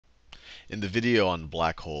In the video on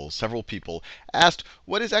black holes, several people asked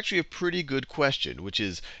what is actually a pretty good question, which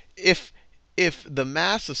is if if the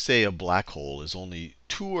mass of, say, a black hole is only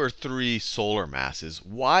 2 or 3 solar masses,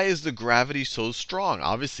 why is the gravity so strong?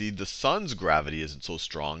 Obviously, the sun's gravity isn't so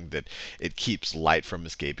strong that it keeps light from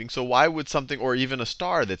escaping. So why would something, or even a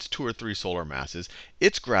star that's 2 or 3 solar masses,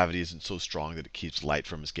 its gravity isn't so strong that it keeps light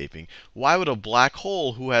from escaping? Why would a black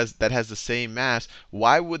hole that has the same mass,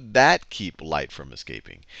 why would that keep light from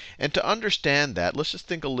escaping? And to understand that, let's just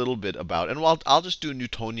think a little bit about, and I'll just do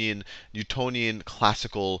Newtonian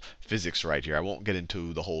classical physics right here. I won't get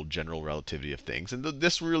into the whole general relativity of things. And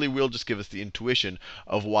this really will just give us the intuition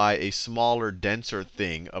of why a smaller, denser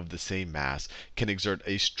thing of the same mass can exert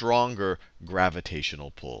a stronger gravitational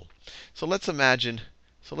pull. So let's imagine,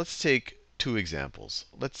 so let's take 2 examples.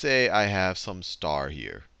 Let's say I have some star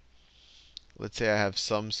here. Let's say I have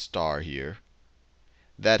some star here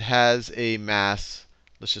that has a mass,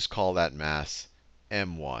 let's just call that mass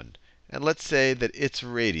m1. And let's say that its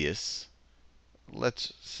radius,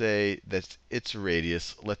 let's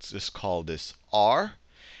just call this r.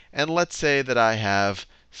 And let's say that I have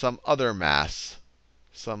some other mass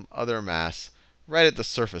right at the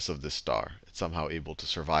surface of this star. It's somehow able to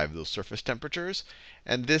survive those surface temperatures.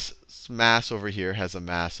 And this mass over here has a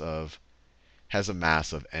mass of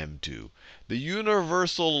m2. The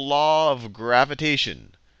universal law of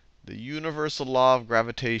gravitation,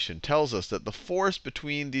 tells us that the force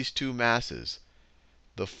between these two masses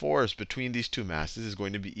is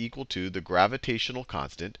going to be equal to the gravitational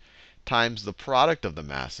constant times the product of the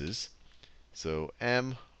masses. So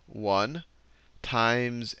m1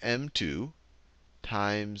 times m2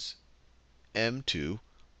 times m2,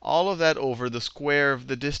 all of that over the square of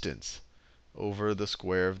the distance,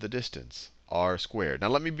 r squared. Now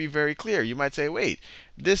let me be very clear. You might say, wait,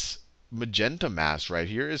 this magenta mass right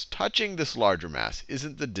here is touching this larger mass.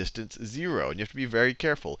 Isn't the distance 0? And you have to be very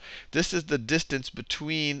careful. This is the distance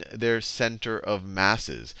between their center of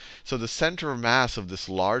masses. So the center of mass of this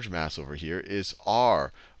large mass over here is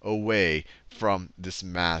r away from this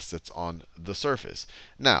mass that's on the surface.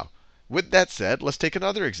 Now, with that said, let's take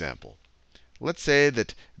another example. Let's say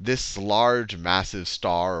that this large, massive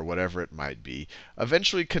star, or whatever it might be,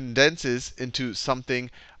 eventually condenses into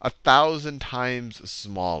something 1,000 times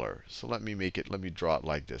smaller. So let me draw it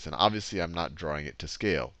like this. And obviously, I'm not drawing it to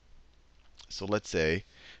scale. So let's say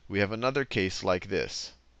we have another case like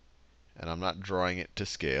this. And I'm not drawing it to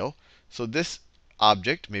scale. So this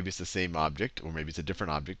object, maybe it's the same object, or maybe it's a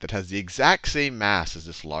different object that has the exact same mass as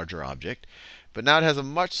this larger object, but now it has a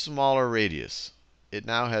much smaller radius. So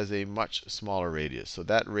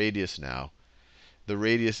that radius now, the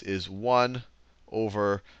radius is 1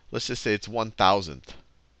 over, let's just say it's 1,000th.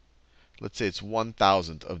 Let's say it's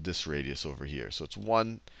 1,000th of this radius over here. So it's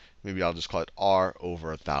 1, maybe I'll just call it r over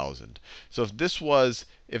 1,000. So if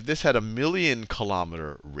this had a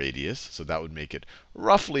 1,000,000-kilometer radius, so that would make it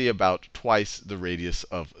roughly about twice the radius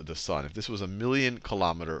of the sun. If this was a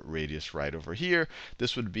 1,000,000-kilometer radius right over here,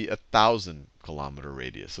 this would be a 1,000-kilometer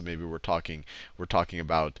radius. So maybe we're talking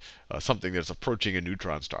about something that's approaching a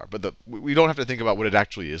neutron star. But we don't have to think about what it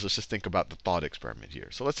actually is. Let's just think about the thought experiment here.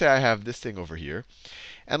 So let's say I have this thing over here.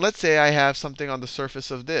 And let's say I have something on the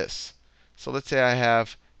surface of this. So let's say I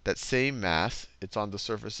have that same mass. It's on the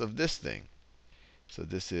surface of this thing. So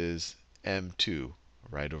this is m2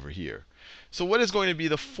 right over here. So what is going to be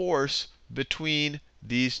the force between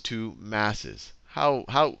these two masses?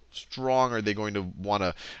 How strong are they going to want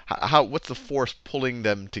to, what's the force pulling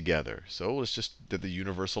them together? So let's just do the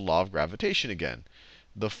universal law of gravitation again.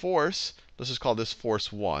 The force, let's just call this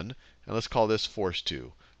force 1, and let's call this force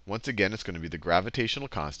 2. Once again, it's going to be the gravitational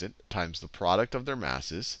constant times the product of their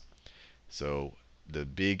masses. So the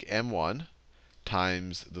big m1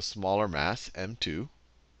 times the smaller mass, m2.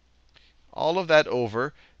 All of that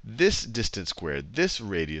over this distance squared, this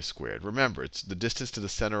radius squared. Remember, it's the distance to the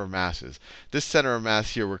center of masses. This center of mass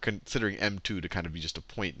here, we're considering m2 to kind of be just a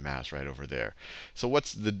point mass right over there. So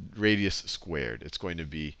what's the radius squared? It's going to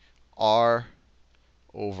be r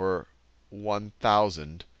over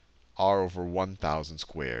 1,000, r over 1,000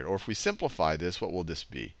 squared. Or if we simplify this, what will this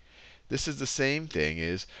be? This is the same thing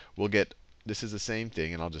and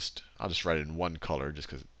I'll just write it in one color just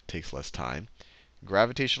because it takes less time.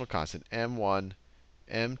 Gravitational constant m1,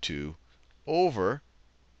 m2 over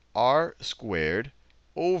r squared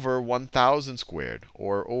over 1,000 squared,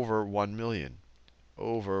 or over 1,000,000.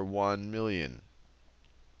 Over 1,000,000.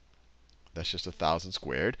 That's just 1,000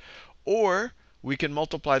 squared. Or we can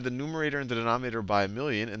multiply the numerator and the denominator by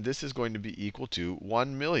 1,000,000, and this is going to be equal to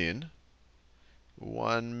 1,000,000.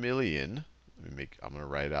 1,000,000. I'm going to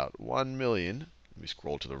write out 1,000,000. Let me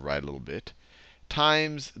scroll to the right a little bit.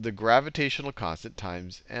 times the gravitational constant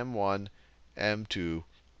times m1, m2,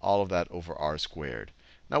 all of that over r squared.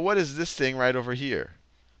 Now, what is this thing right over here?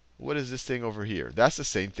 What is this thing over here? That's the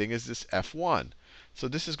same thing as this f1. So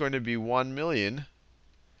this is going to be 1 million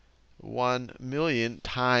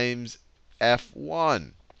times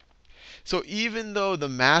f1. So even though the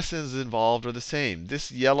masses involved are the same,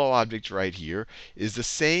 this yellow object right here is the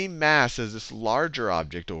same mass as this larger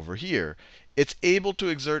object over here, it's able to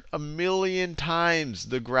exert 1,000,000 times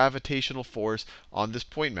the gravitational force on this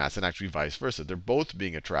point mass, and actually vice versa. They're both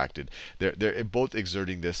being attracted. They're both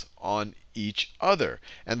exerting this on each other.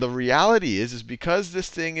 And the reality is because this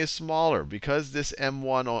thing is smaller, because this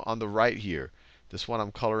m1 on the right here, this one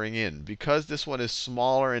I'm coloring in, because this one is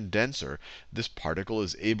smaller and denser, this particle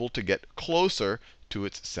is able to get closer to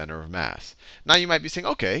its center of mass. Now you might be saying,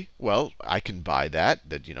 okay, well, I can buy that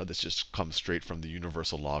this just comes straight from the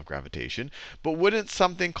universal law of gravitation. But wouldn't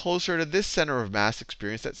something closer to this center of mass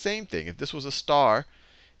experience that same thing? If this was a star,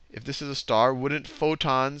 if this is a star, wouldn't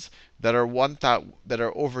photons that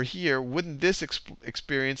are over here, wouldn't this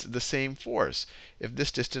experience the same force? If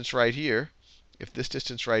this distance right here,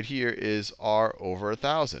 is r over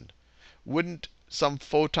 1,000, wouldn't some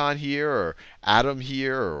photon here or atom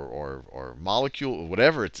here or molecule or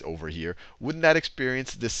whatever it's over here, wouldn't that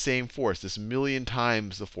experience this same force, this 1,000,000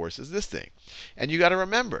 times the force as this thing? And you got to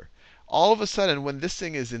remember, all of a sudden, when this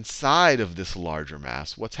thing is inside of this larger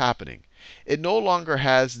mass, what's happening? It no longer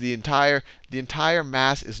has the entire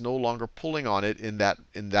mass is no longer pulling on it in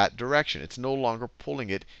that direction. It's no longer pulling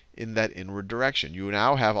it in that inward direction. You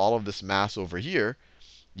now have all of this mass over here.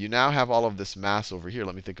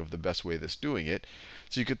 Let me think of the best way that's doing it.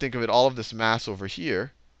 So you could think of it, all of this mass over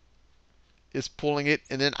here is pulling it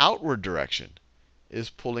in an outward direction.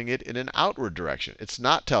 It's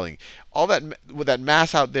not telling. All that what that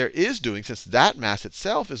mass out there is doing, since that mass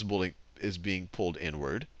itself is being pulled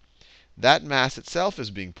inward.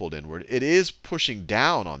 It is pushing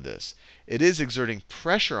down on this. It is exerting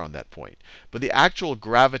pressure on that point. But the actual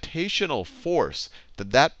gravitational force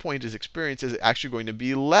that point is experiencing is actually going to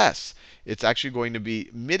be less. It's actually going to be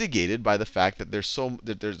mitigated by the fact that there's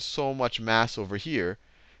so much mass over here,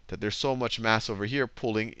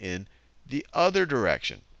 pulling in the other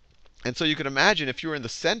direction. And so you can imagine if you were in the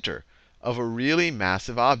center of a really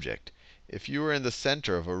massive object. So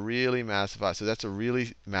that's a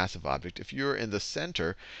really massive object. If you're in the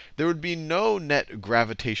center, there would be no net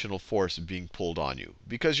gravitational force being pulled on you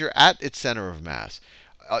because you're at its center of mass.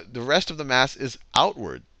 The rest of the mass is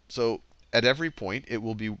outward. So at every point, it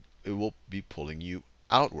will be pulling you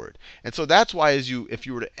outward. And so that's why if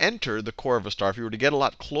you were to enter the core of a star, if you were to get a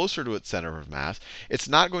lot closer to its center of mass, it's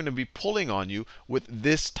not going to be pulling on you with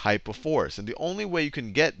this type of force. And the only way you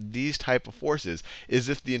can get these type of forces is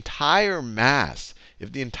if the entire mass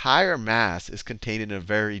is contained in a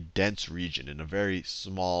very dense region, in a very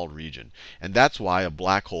small region. And that's why a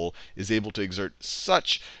black hole is able to exert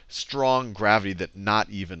such strong gravity that not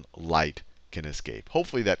even light can escape.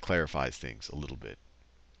 Hopefully that clarifies things a little bit.